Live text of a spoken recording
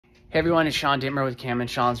Hey everyone, it's Sean Dittmer with Cam and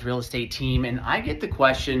Sean's real estate team, and I get the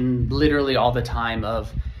question literally all the time of,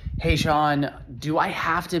 hey Sean, do I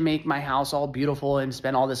have to make my house all beautiful and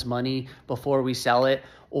spend all this money before we sell it,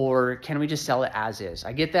 or can we just sell it as is?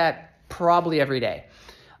 I get that probably every day.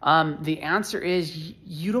 The answer is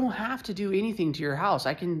you don't have to do anything to your house.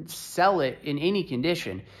 I can sell it in any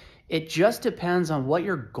condition. It just depends on what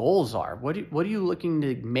your goals are. What are you looking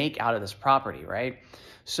to make out of this property, right?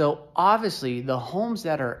 So obviously the homes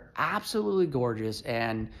that are absolutely gorgeous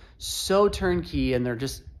and so turnkey and they're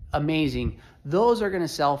just amazing, those are going to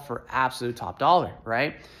sell for absolute top dollar,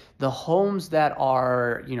 right? The homes that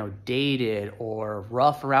are, dated or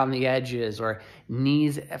rough around the edges or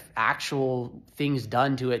needs actual things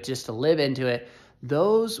done to it just to live into it,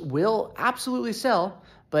 those will absolutely sell,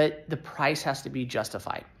 but the price has to be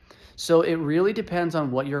justified. So it really depends on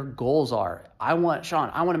what your goals are. Sean,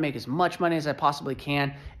 I want to make as much money as I possibly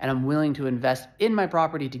can, and I'm willing to invest in my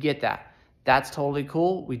property to get that. That's totally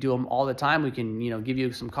cool. We do them all the time. We can, give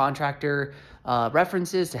you some contractor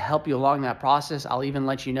references to help you along that process. I'll even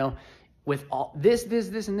let you know with all this,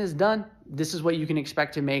 and this done, this is what you can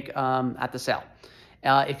expect to make at the sale.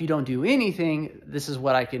 If you don't do anything, this is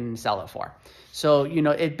what I can sell it for. So,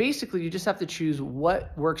 it basically, you just have to choose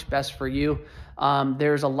what works best for you.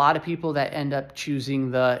 There's a lot of people that end up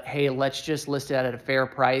choosing hey, let's just list it at a fair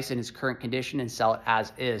price in its current condition and sell it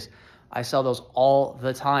as is. I sell those all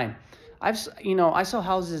the time. I sell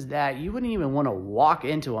houses that you wouldn't even want to walk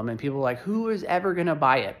into them, and people are like, who is ever going to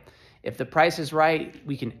buy it? If the price is right,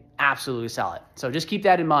 we can absolutely sell it. So just keep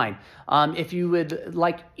that in mind. If you would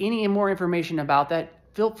like any more information about that,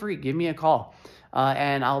 feel free, give me a call.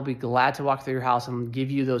 And I'll be glad to walk through your house and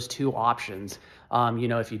give you those two options.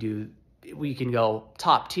 If you do, we can go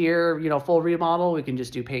top tier, full remodel. We can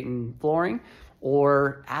just do paint and flooring,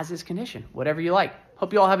 or as is condition, whatever you like.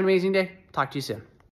 Hope you all have an amazing day. Talk to you soon.